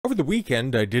Over the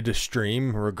weekend, I did a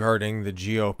stream regarding the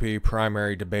GOP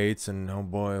primary debates, and oh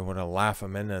boy, what a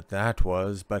laugh-a-minute that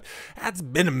was. But it's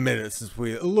been a minute since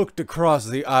we looked across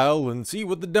the aisle and see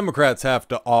what the Democrats have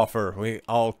to offer. We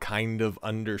all kind of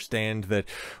understand that,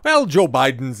 well, Joe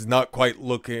Biden's not quite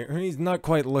looking, he's not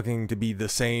quite looking to be the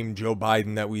same Joe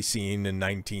Biden that we seen in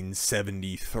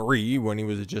 1973 when he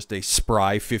was just a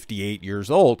spry 58 years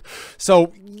old.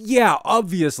 So, yeah,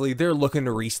 obviously they're looking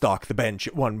to restock the bench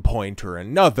at one point or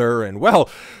another. And well,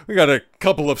 we got a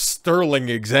couple of sterling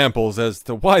examples as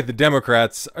to why the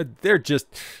Democrats they're just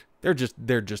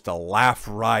a laugh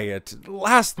riot.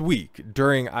 Last week,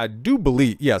 during, I do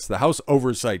believe, yes, the House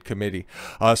Oversight Committee,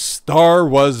 a star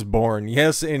was born.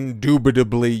 Yes,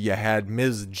 indubitably, you had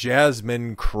Ms.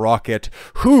 Jasmine Crockett,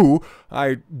 who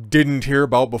I didn't hear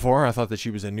about before. I thought that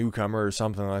she was a newcomer or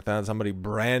something like that, somebody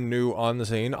brand new on the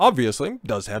scene. Obviously,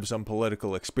 does have some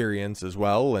political experience as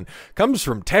well, and comes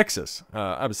from Texas.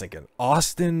 I was thinking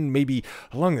Austin, maybe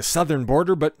along the southern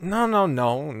border, but no,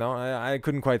 I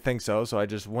couldn't quite think so, so I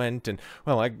just went and,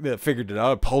 well, I figured it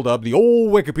out. I pulled up the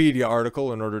old Wikipedia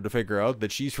article in order to figure out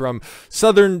that she's from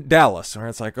southern Dallas. Or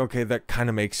it's like, okay, that kind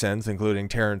of makes sense, including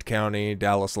Tarrant County,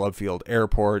 Dallas Love Field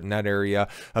Airport, in that area,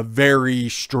 a very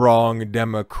strong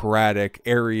Democratic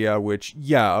area, which,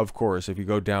 yeah, of course, if you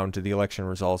go down to the election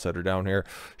results that are down here,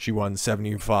 she won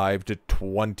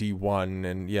 75-21,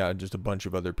 and yeah, just a bunch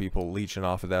of other people leeching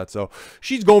off of that. So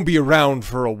she's going to be around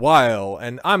for a while,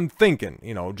 and I'm thinking,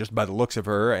 you know, just by the looks of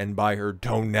her and by her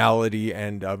tonality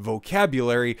and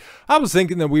vocabulary, I was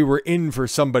thinking that we were in for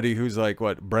somebody who's like,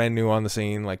 what, brand new on the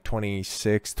scene, like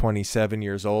 26, 27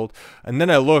 years old. And then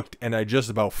I looked and I just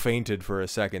about fainted for a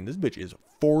second. This bitch is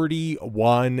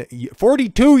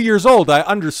 42 years old. I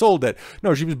undersold it.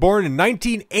 No, she was born in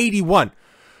 1981.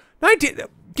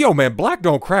 Yo, man, black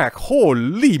don't crack.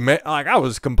 Holy man, like, I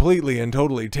was completely and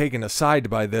totally taken aside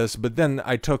by this, but then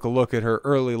I took a look at her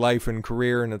early life and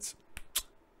career, and it's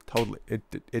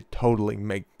it totally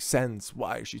makes sense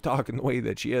why she's talking the way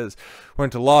that she is.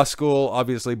 Went to law school,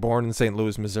 obviously born in St.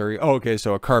 Louis, Missouri. Oh, okay,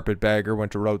 so a carpetbagger.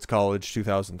 Went to Rhodes College,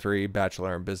 2003,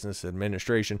 bachelor in business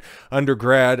administration.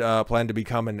 Undergrad, planned to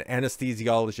become an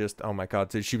anesthesiologist. Oh my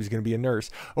God, said she was going to be a nurse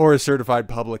or a certified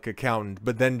public accountant,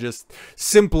 but then just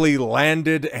simply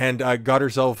landed and got her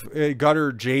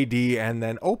JD, and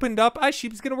then opened up. She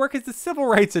was going to work as a civil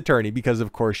rights attorney, because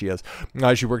of course she is.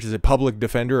 She works as a public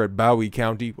defender at Bowie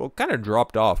County. Well, kind of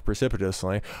dropped off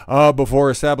precipitously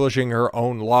before establishing her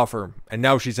own law firm. And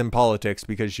now she's in politics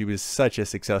because she was such a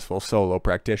successful solo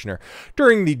practitioner.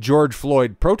 During the George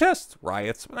Floyd protests,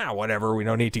 riots, whatever, we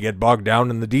don't need to get bogged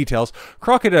down in the details,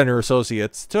 Crockett and her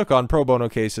associates took on pro bono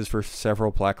cases for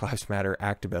several Black Lives Matter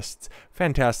activists.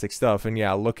 Fantastic stuff. And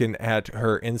yeah, looking at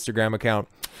her Instagram account,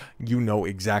 you know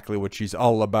exactly what she's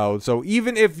all about. So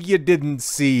even if you didn't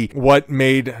see what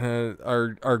made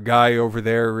our guy over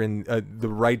there in the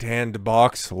right-hand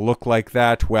box look like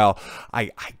that, well,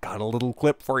 I got a little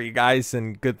clip for you guys,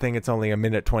 and good thing it's only a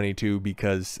minute 22,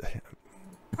 because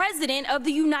President of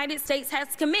the United States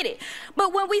has committed.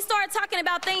 But when we start talking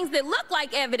about things that look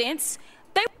like evidence,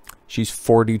 she's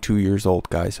 42 years old,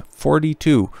 guys.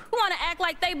 42. Want to act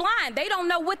like they blind. They don't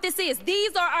know what this is.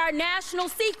 These are our national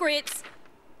secrets.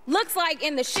 Looks like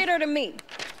in the shitter to me.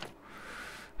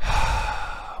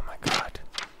 Oh my God.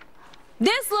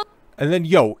 This look. And then,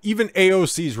 yo, even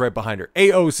AOC's right behind her.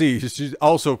 AOC, she's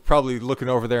also probably looking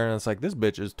over there, and it's like, this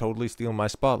bitch is totally stealing my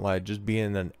spotlight, just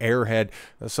being an airhead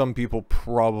that some people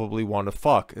probably want to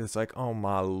fuck. It's like, oh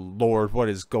my Lord, what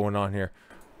is going on here?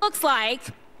 Looks like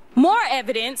more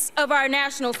evidence of our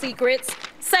national secrets,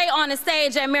 say on a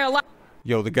stage at Mar-a-Lago.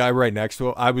 Yo, the guy right next to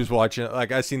him, I was watching it,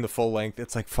 like, I seen the full length.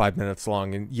 It's like 5 minutes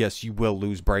long, and yes, you will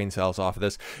lose brain cells off of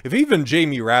this. If even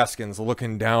Jamie Raskin's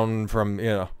looking down from, you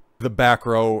know, the back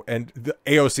row, and the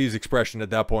AOC's expression at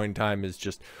that point in time is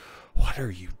just, what are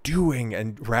you doing?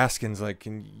 And Raskin's like,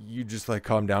 can you just like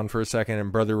calm down for a second?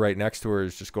 And brother right next to her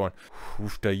is just going,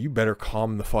 you better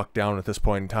calm the fuck down at this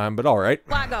point in time, but all right.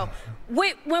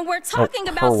 When we're talking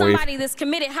about somebody that's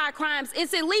committed high crimes,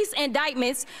 it's at least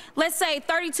indictments. Let's say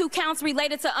 32 counts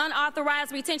related to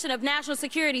unauthorized retention of national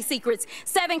security secrets,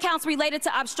 7 counts related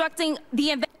to obstructing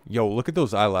the Yo, look at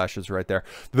those eyelashes right there.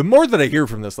 The more that I hear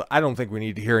from this, I don't think we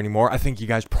need to hear anymore. I think you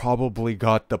guys probably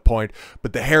got the point.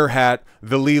 But the hair hat,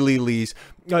 the lees,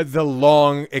 The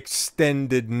long,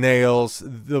 extended nails,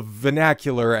 the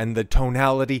vernacular, and the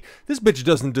tonality. This bitch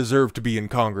doesn't deserve to be in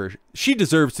Congress. She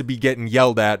deserves to be getting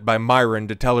yelled at by Myron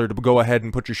to tell her to go ahead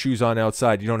and put your shoes on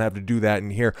outside. You don't have to do that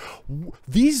in here.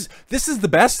 This is the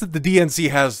best that the DNC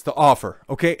has to offer,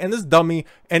 okay? And this dummy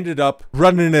ended up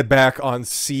running it back on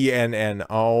CNN.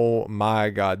 Oh my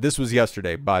God. This was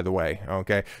yesterday, by the way,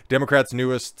 okay? Democrats'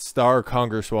 newest star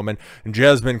congresswoman,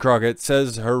 Jasmine Crockett,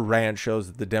 says her rant shows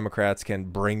that the Democrats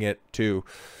can bring it to.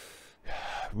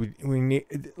 We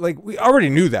need, like, we already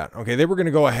knew that, okay? They were going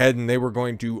to go ahead and they were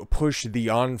going to push the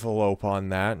envelope on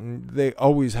that, and they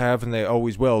always have and they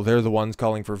always will. They're the ones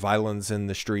calling for violence in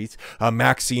the streets.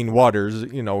 Maxine Waters,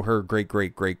 you know, her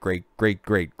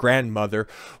great-great-great-great-great-grandmother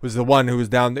was the one who was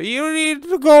down there. You need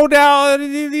to go down,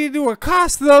 you need to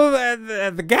accost them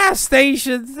at the gas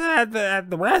stations, at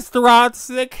the restaurants.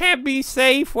 They can't be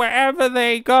safe wherever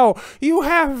they go. You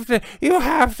have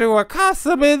to accost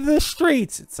them in the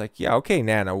streets. It's like, yeah, okay,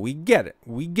 Nana, we get it.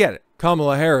 We get it.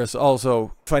 Kamala Harris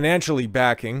also financially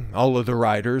backing all of the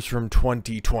riders from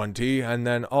 2020, and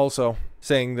then also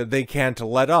saying that they can't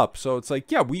let up. So it's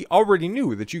like, yeah, we already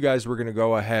knew that you guys were going to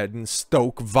go ahead and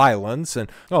stoke violence,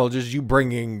 and, well, just you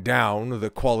bringing down the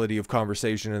quality of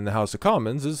conversation in the House of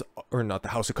Commons is, or not the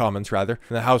House of Commons, rather,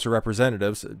 in the House of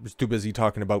Representatives. Was too busy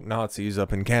talking about Nazis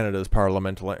up in Canada's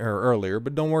parliament earlier,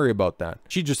 but don't worry about that.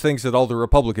 She just thinks that all the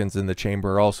Republicans in the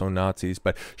chamber are also Nazis,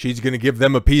 but she's going to give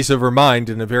them a piece of her mind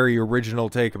in a very original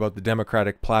take about the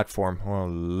Democratic platform. Oh,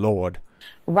 Lord.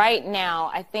 Right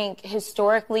now, I think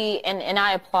historically, and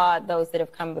I applaud those that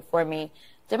have come before me,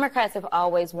 Democrats have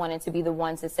always wanted to be the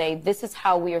ones to say, this is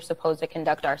how we are supposed to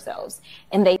conduct ourselves.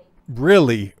 And they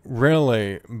really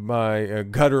by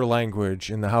gutter language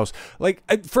in the House, like,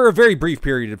 for a very brief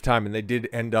period of time, and they did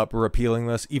end up repealing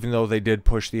this, even though they did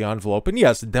push the envelope. And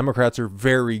yes, the Democrats are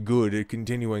very good at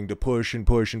continuing to push and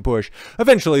push and push.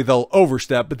 Eventually they'll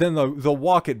overstep, but then they'll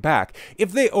walk it back.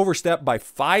 If they overstep by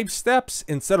 5 steps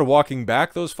instead of walking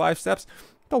back those 5 steps,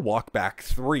 they'll walk back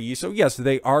 3. So yes,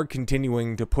 they are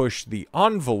continuing to push the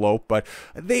envelope, but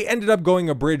they ended up going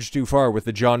a bridge too far with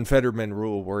the John Fetterman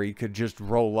rule, where he could just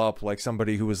roll up like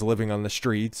somebody who was living on the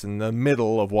streets in the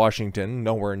middle of Washington,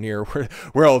 nowhere near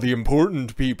where all the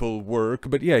important people work.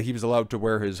 But yeah, he was allowed to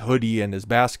wear his hoodie and his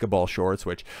basketball shorts,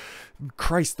 which,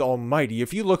 Christ almighty,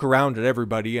 if you look around at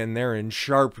everybody and they're in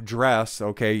sharp dress,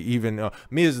 okay, even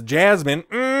Ms. Jasmine,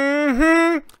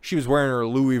 she was wearing her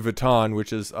Louis Vuitton,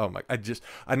 which is, oh my,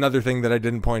 another thing that I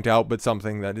didn't point out, but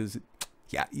something that is,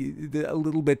 yeah, a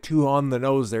little bit too on the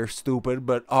nose there, stupid,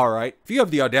 but all right. If you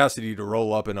have the audacity to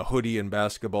roll up in a hoodie and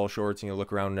basketball shorts and you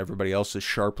look around and everybody else is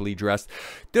sharply dressed,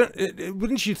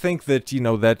 wouldn't you think that, you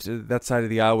know, that side of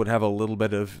the aisle would have a little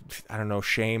bit of, I don't know,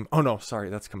 shame? Oh no, sorry,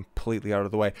 that's completely out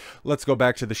of the way. Let's go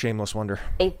back to the shameless wonder.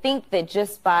 They think that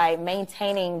just by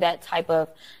maintaining that type of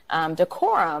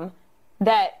decorum,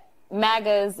 that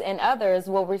MAGAs and others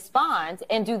will respond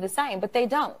and do the same, but they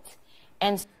don't.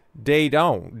 And They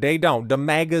don't. The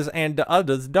MAGAs and the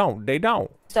others don't. They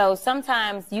don't. So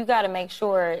sometimes you got to make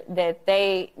sure that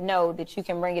they know that you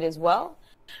can bring it as well,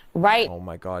 right? Oh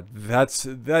my God, that's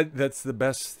the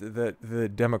best that the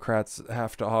Democrats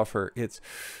have to offer. It's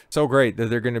so great that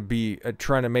they're going to be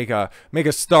trying to make a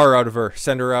star out of her,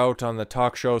 send her out on the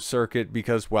talk show circuit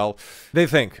because, well, they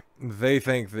think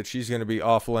that she's going to be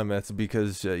off limits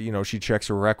because, you know, she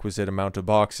checks a requisite amount of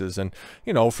boxes. And,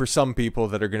 you know, for some people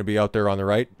that are going to be out there on the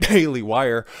right, Daily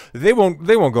Wire, they won't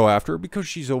go after her because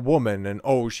she's a woman and,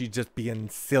 oh, she's just being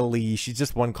silly. She's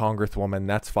just one congresswoman.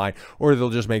 That's fine. Or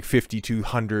they'll just make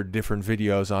 5,200 different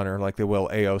videos on her like they will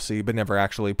AOC, but never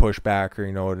actually push back, or,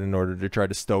 you know, in order to try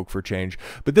to stoke for change.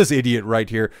 But this idiot right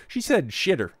here, she said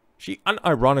shitter. She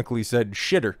unironically said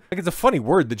shitter. Like, it's a funny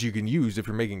word that you can use if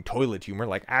you're making toilet humor,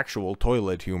 like actual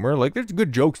toilet humor. Like, there's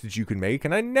good jokes that you can make,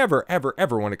 and I never, ever,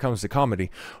 ever, when it comes to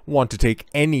comedy, want to take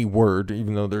any word,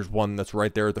 even though there's one that's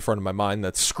right there at the front of my mind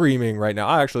that's screaming right now.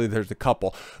 Actually, there's a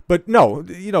couple. But no,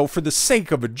 you know, for the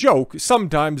sake of a joke,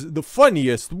 sometimes the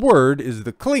funniest word is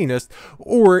the cleanest,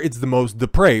 or it's the most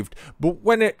depraved. But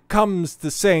when it comes to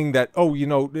saying that, oh, you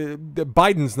know,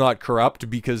 Biden's not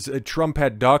corrupt because Trump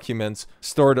had documents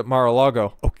stored at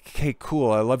Mar-a-Lago. Okay,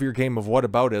 cool. I love your game of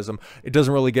whataboutism. It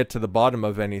doesn't really get to the bottom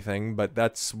of anything, but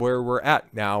that's where we're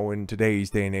at now in today's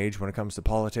day and age when it comes to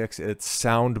politics. It's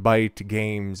soundbite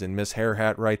games, and Miss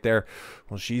Hairhat right there,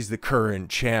 well, she's the current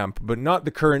champ, but not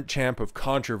the current champ of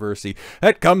controversy.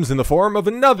 That comes in the form of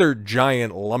another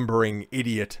giant lumbering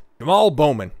idiot. Jamaal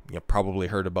Bowman. You probably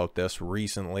heard about this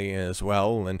recently as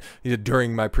well, and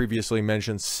during my previously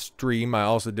mentioned stream, I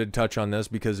also did touch on this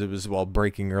because it was, well,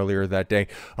 breaking earlier that day.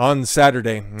 On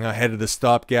Saturday, ahead of the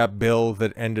stopgap bill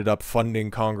that ended up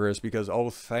funding Congress because, oh,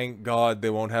 thank God they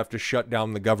won't have to shut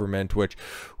down the government, which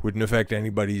wouldn't affect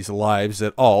anybody's lives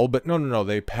at all. But no,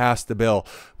 they passed the bill,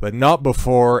 but not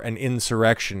before an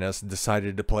insurrectionist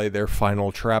decided to play their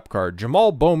final trap card.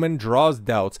 Jamaal Bowman draws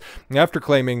doubts after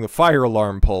claiming the fire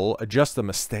alarm pull, just a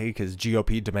mistake, as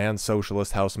GOP demands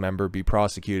socialist House member be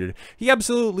prosecuted. He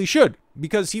absolutely should,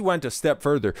 because he went a step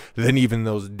further than even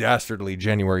those dastardly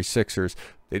January 6ers.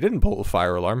 They didn't pull a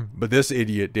fire alarm, but this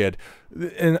idiot did.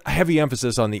 And heavy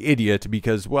emphasis on the idiot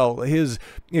because, well, his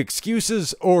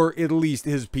excuses, or at least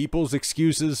his people's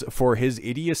excuses for his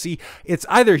idiocy, it's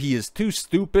either he is too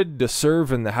stupid to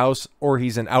serve in the House or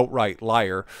he's an outright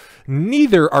liar.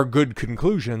 Neither are good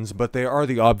conclusions, but they are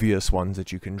the obvious ones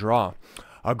that you can draw.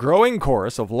 A growing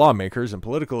chorus of lawmakers and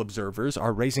political observers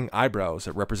are raising eyebrows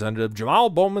at Representative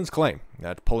Jamaal Bowman's claim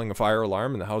that pulling a fire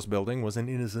alarm in the House building was an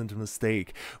innocent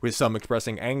mistake, with some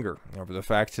expressing anger over the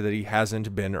fact that he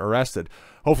hasn't been arrested.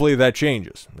 Hopefully that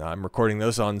changes. I'm recording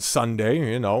this on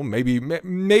Sunday, you know, maybe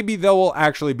there will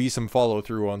actually be some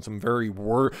follow-through on some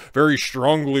very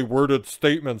strongly worded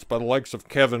statements by the likes of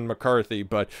Kevin McCarthy,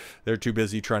 but they're too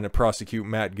busy trying to prosecute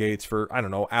Matt Gaetz for, I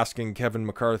don't know, asking Kevin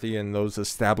McCarthy and those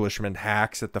establishment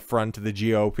hacks at the front of the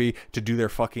GOP to do their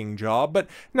fucking job. But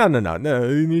no,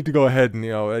 you need to go ahead and,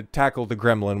 you know, tackle the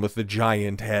gremlin with the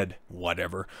giant head.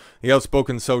 Whatever. The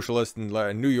outspoken socialist and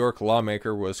New York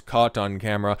lawmaker was caught on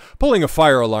camera pulling a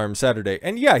fire alarm Saturday.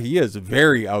 And yeah, he is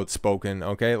very outspoken,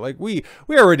 okay? Like, we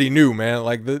already knew, man.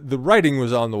 Like, the writing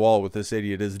was on the wall with this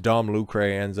idiot, as Dom Lucre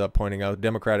ends up pointing out.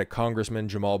 Democratic Congressman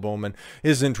Jamaal Bowman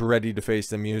isn't ready to face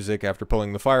the music after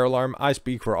pulling the fire alarm. I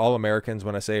speak for all Americans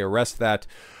when I say arrest that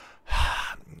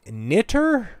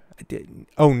knitter?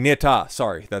 Oh, nita.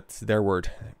 Sorry, that's their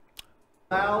word.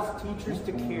 Allows teachers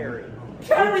to carry.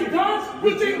 Carry guns?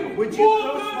 Would you More guns lead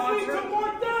co-sponsor? to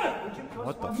more death.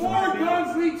 What the fuck? More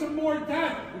guns lead to more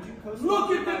death. Would you co-sponsor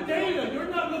Look at that the data. You're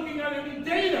not looking at any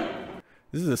data.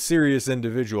 This is a serious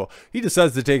individual. He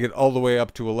decides to take it all the way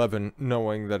up to 11,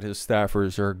 knowing that his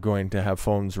staffers are going to have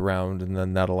phones around, and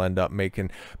then that'll end up making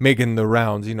the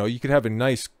rounds. You know, you could have a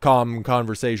nice, calm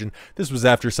conversation. This was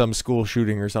after some school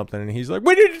shooting or something, and he's like,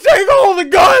 "We need to take all the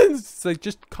guns!" It's like,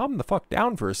 just calm the fuck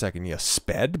down for a second, you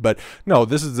sped. But no,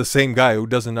 this is the same guy who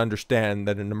doesn't understand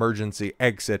that an emergency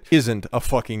exit isn't a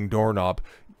fucking doorknob.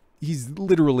 He's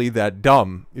literally that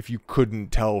dumb, if you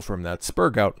couldn't tell from that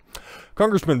spurg out.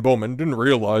 Congressman Bowman didn't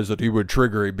realize that he would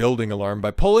trigger a building alarm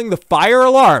by pulling the fire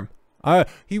alarm.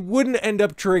 He wouldn't end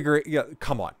up triggering... Yeah,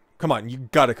 come on, you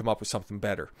gotta come up with something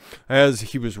better. As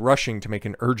he was rushing to make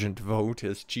an urgent vote,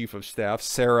 his chief of staff,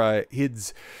 Sarah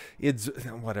Ids,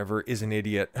 whatever, is an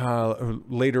idiot,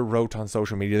 later wrote on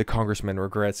social media, the congressman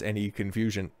regrets any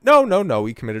confusion. No,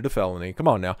 he committed a felony. Come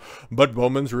on now. But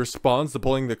Bowman's response to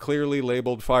pulling the clearly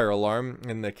labeled fire alarm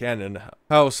in the Cannon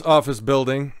House office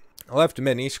building left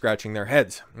many scratching their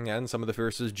heads, and some of the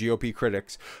fiercest GOP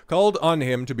critics called on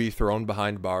him to be thrown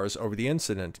behind bars over the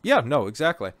incident. Yeah, no,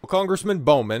 exactly. Will Congressman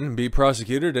Bowman be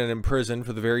prosecuted and imprisoned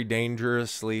for very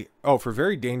dangerously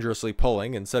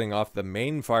pulling and setting off the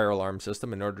main fire alarm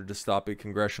system in order to stop a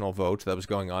congressional vote that was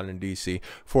going on in D.C.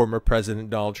 Former President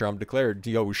Donald Trump declared,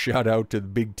 yo, shout out to the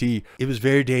Big T. It was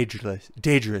very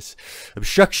dangerous.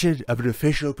 Obstruction of an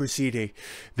official proceeding.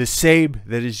 The same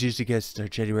that is used against our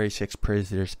January 6th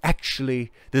prisoners.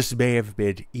 Actually, this may have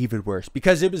been even worse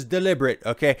because it was deliberate,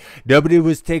 okay? Nobody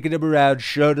was taking them around,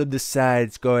 showing them the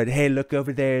signs, going, hey, look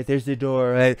over there, there's the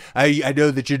door. I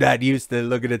know that you're not used to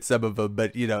looking at some of them,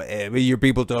 but, you know, your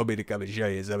people told me to come and show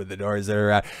you some of the doors that are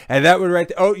around. And that one right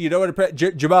there, oh, you know what,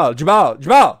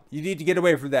 Jamaal, you need to get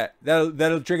away from that.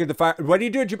 That'll trigger the fire. What are you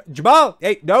doing, Jamaal?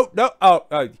 Hey, no,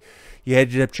 oh. You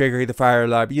ended up triggering the fire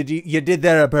alarm. You did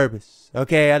that on purpose,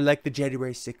 okay? Unlike the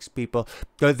January 6th people,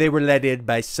 they were let in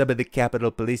by some of the Capitol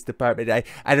Police Department.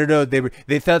 I don't know.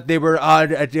 They thought they were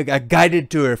on a guided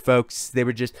tour, folks. They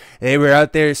were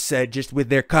out there just with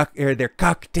their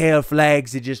cocktail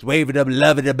flags and just waving them,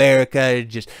 loving America, and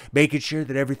just making sure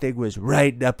that everything was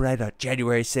right and upright on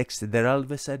January 6th. And then all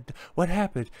of a sudden, what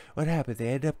happened? They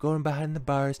end up going behind the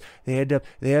bars. They end up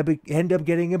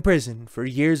getting imprisoned for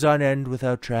years on end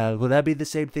without trial. Will that be the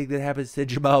same thing that happens to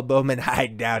Jamaal Bowman? I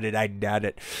doubt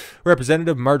it.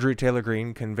 Representative Marjorie Taylor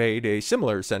Greene conveyed a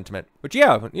similar sentiment. But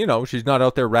yeah, you know, she's not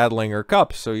out there rattling her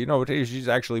cups, so you know, she's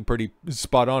actually pretty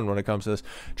spot on when it comes to this.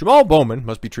 Jamaal Bowman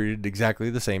must be treated exactly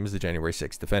the same as the January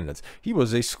 6th defendants. He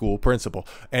was a school principal.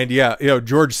 And yeah, you know,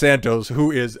 George Santos, who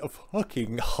is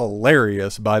fucking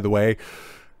hilarious, by the way,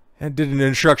 and did an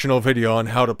instructional video on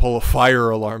how to pull a fire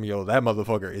alarm. Yo, that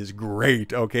motherfucker is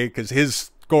great, okay? Because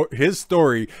his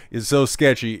story is so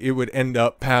sketchy, it would end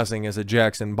up passing as a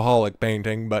Jackson Pollock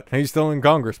painting, but he's still in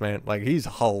Congress, man. Like, he's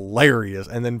hilarious.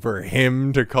 And then for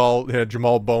him to call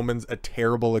Jamaal Bowman's a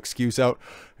terrible excuse out,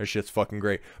 that shit's fucking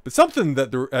great. But something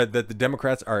that the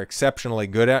Democrats are exceptionally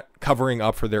good at, covering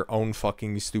up for their own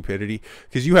fucking stupidity,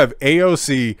 because you have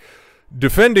AOC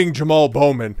defending Jamaal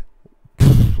Bowman.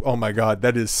 Oh my God,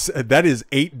 that is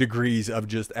 8 degrees of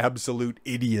just absolute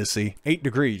idiocy. 8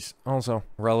 degrees. Also,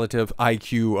 relative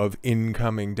IQ of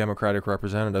incoming Democratic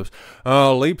representatives.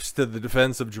 Leaps to the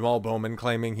defense of Jamaal Bowman,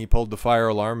 claiming he pulled the fire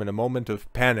alarm in a moment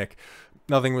of panic.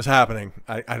 Nothing was happening.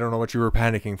 I don't know what you were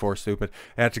panicking for, stupid.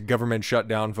 At a government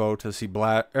shutdown vote, she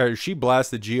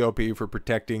blasted GOP for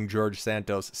protecting George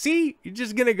Santos. See? You're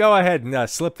just going to go ahead and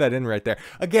slip that in right there.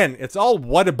 Again, it's all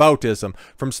whataboutism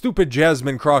from stupid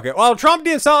Jasmine Crockett. Well, Trump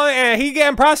did something, he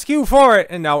getting prosecuted for it.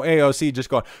 And now AOC just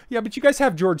going, yeah, but you guys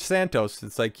have George Santos.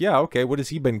 It's like, yeah, okay, what has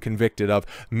he been convicted of?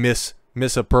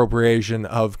 Misappropriation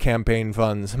of campaign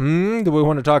funds. Do we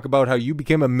want to talk about how you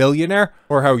became a millionaire?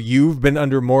 Or how you've been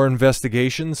under more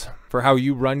investigations for how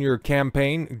you run your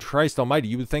campaign? Christ almighty,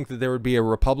 you would think that there would be a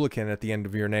Republican at the end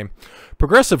of your name.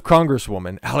 Progressive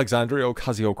Congresswoman Alexandria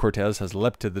Ocasio-Cortez has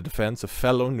leapt to the defense of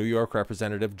fellow New York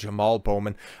Representative Jamaal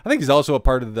Bowman. I think he's also a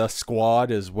part of the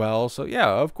squad as well. So yeah,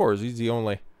 of course, he's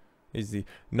the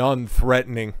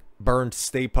non-threatening, burnt,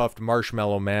 Stay Puffed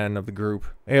marshmallow man of the group.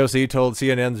 AOC told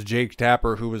CNN's Jake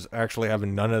Tapper, who was actually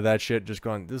having none of that shit, just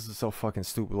going, this is so fucking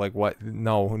stupid. Like, what?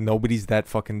 No, nobody's that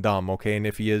fucking dumb, okay? And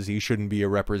if he is, he shouldn't be a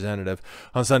representative.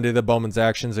 On Sunday, the Bowman's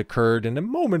actions occurred in a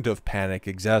moment of panic,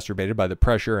 exacerbated by the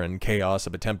pressure and chaos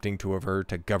of attempting to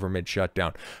avert a government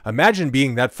shutdown. Imagine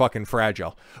being that fucking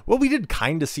fragile. Well, we did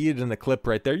kind of see it in the clip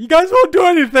right there. You guys won't do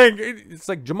anything. It's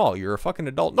like, Jamaal, you're a fucking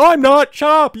adult. No, I'm not. Shut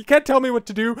up. You can't tell me what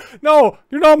to do. No,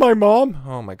 you're not my mom.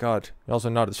 Oh my God. You're also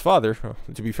not his father.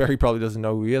 To be fair, he probably doesn't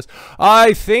know who he is.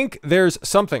 I think there's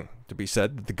something to be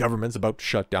said that the government's about to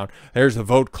shut down. There's a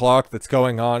vote clock that's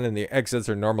going on, and the exits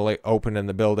are normally open in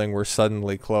the building. We're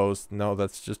suddenly closed. No,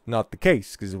 that's just not the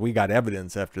case, because we got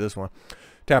evidence after this one.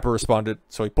 Tapper responded,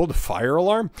 so he pulled a fire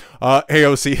alarm?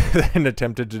 AOC then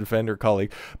attempted to defend her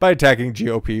colleague by attacking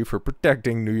GOP for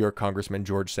protecting New York Congressman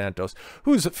George Santos,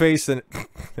 who's faced an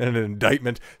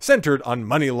indictment centered on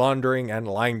money laundering and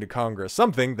lying to Congress.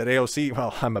 Something that AOC,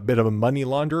 well, I'm a bit of a money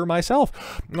launderer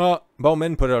myself.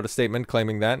 Bowman put out a statement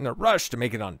claiming that in a rush to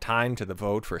make it on time to the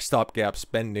vote for a stopgap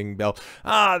spending bill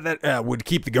that would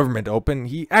keep the government open,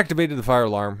 he activated the fire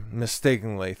alarm,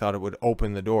 mistakenly thought it would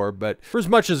open the door, but for as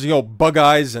much as, bug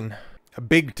eyes and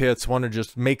big tits want to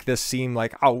just make this seem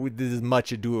like, oh, this is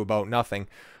much ado about nothing,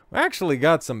 we actually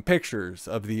got some pictures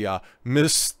of the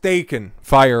mistaken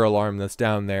fire alarm that's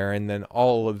down there, and then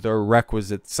all of the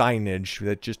requisite signage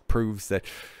that just proves that,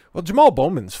 well, Jamaal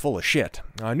Bowman's full of shit.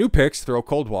 New pics throw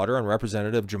cold water on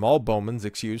Representative Jamaal Bowman's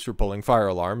excuse for pulling fire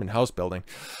alarm in House building.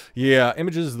 Yeah,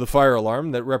 images of the fire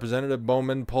alarm that Representative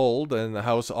Bowman pulled in the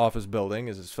House office building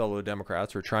as his fellow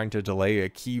Democrats were trying to delay a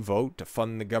key vote to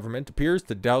fund the government appears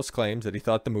to douse claims that he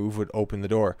thought the move would open the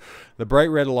door. The bright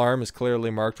red alarm is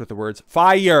clearly marked with the words,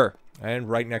 "Fire!" and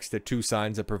right next to 2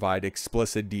 signs that provide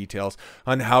explicit details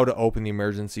on how to open the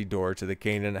emergency door to the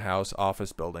Canaan House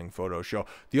office building photo show.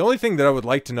 The only thing that I would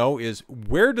like to know is,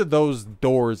 where do those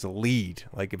doors lead?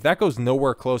 Like, if that goes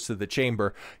nowhere close to the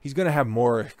chamber, he's going to have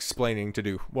more explaining to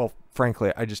do. Well,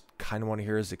 frankly, I just kind of want to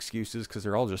hear his excuses because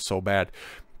they're all just so bad.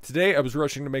 Today, I was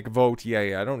rushing to make a vote.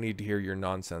 Yeah, I don't need to hear your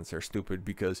nonsense there, stupid,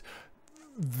 because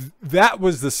that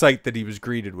was the sight that he was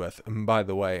greeted with, by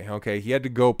the way. Okay, he had to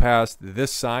go past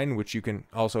this sign, which you can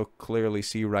also clearly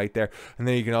see right there, and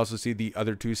then you can also see the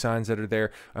other 2 signs that are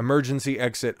there. Emergency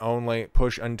exit only.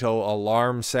 Push until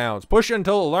alarm sounds. Push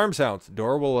until alarm sounds.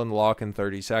 Door will unlock in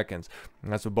 30 seconds.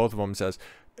 And that's what both of them says.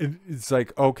 It's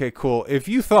like, okay, cool. If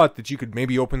you thought that you could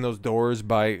maybe open those doors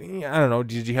by, I don't know,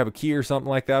 did you have a key or something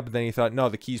like that? But then you thought, no,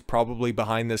 the key's probably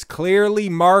behind this clearly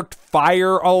marked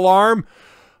fire alarm.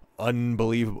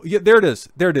 Unbelievable. Yeah, there it is.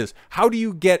 There it is. How do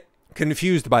you get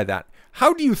confused by that?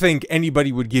 How do you think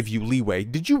anybody would give you leeway?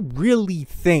 Did you really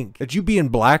think that you being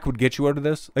black would get you out of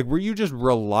this? Like, were you just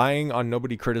relying on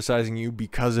nobody criticizing you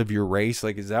because of your race?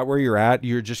 Like, is that where you're at?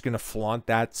 You're just going to flaunt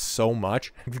that so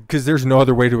much? Because there's no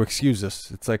other way to excuse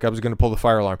this. It's like I was going to pull the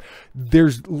fire alarm.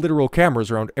 There's literal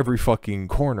cameras around every fucking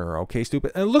corner, okay,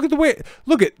 stupid? And look at the way,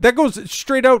 look at, that goes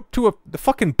straight out to the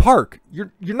fucking park.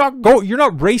 You're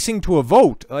not racing to a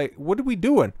vote. Like, what are we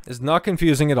doing? It's not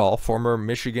confusing at all. Former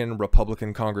Michigan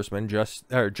Republican Congressman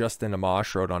Justin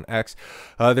Amash wrote on X,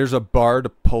 there's a bar to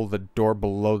pull the door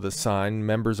below the sign.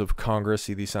 Members of Congress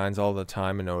see these signs all the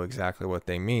time and know exactly what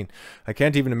they mean. I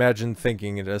can't even imagine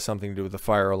thinking it has something to do with the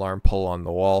fire alarm pull on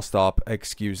the wall. Stop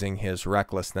excusing his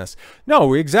recklessness.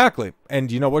 No, exactly.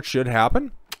 And you know what should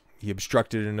happen? He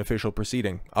obstructed an official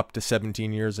proceeding, up to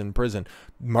 17 years in prison.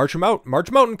 March him out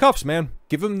in cuffs, man.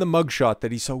 Give him the mugshot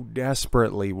that he so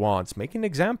desperately wants. Make an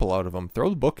example out of him.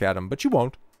 Throw the book at him, but you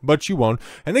won't. But you won't.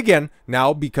 And again,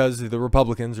 now because the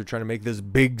Republicans are trying to make this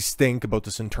big stink about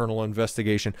this internal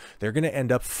investigation, they're going to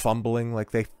end up fumbling like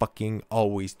they fucking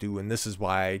always do. And this is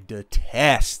why I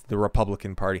detest the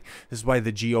Republican Party. This is why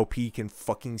the GOP can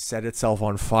fucking set itself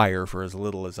on fire for as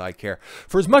little as I care.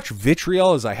 For as much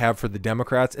vitriol as I have for the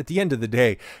Democrats, at the end of the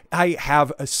day, I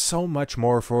have so much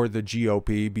more for the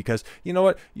GOP because, you know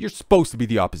what? You're supposed to be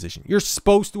the opposition. You're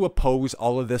supposed to oppose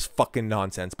all of this fucking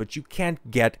nonsense, but you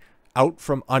can't get out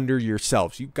from under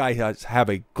yourselves. You guys have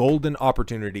a golden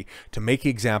opportunity to make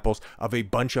examples of a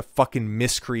bunch of fucking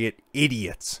miscreant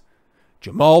idiots.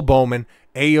 Jamaal Bowman,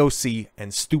 AOC,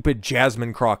 and stupid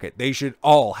Jasmine Crockett. They should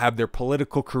all have their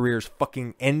political careers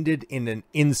fucking ended in an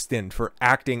instant for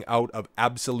acting out of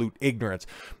absolute ignorance.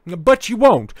 But you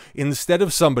won't. Instead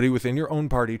of somebody within your own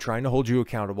party trying to hold you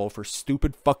accountable for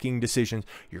stupid fucking decisions,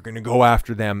 you're going to go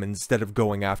after them instead of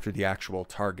going after the actual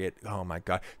target. Oh my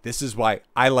God. This is why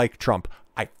I like Trump.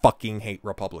 I fucking hate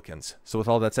Republicans. So with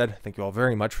all that said, thank you all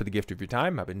very much for the gift of your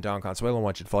time. I've been Don Consuelo. I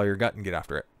want you to follow your gut and get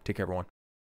after it. Take care, everyone.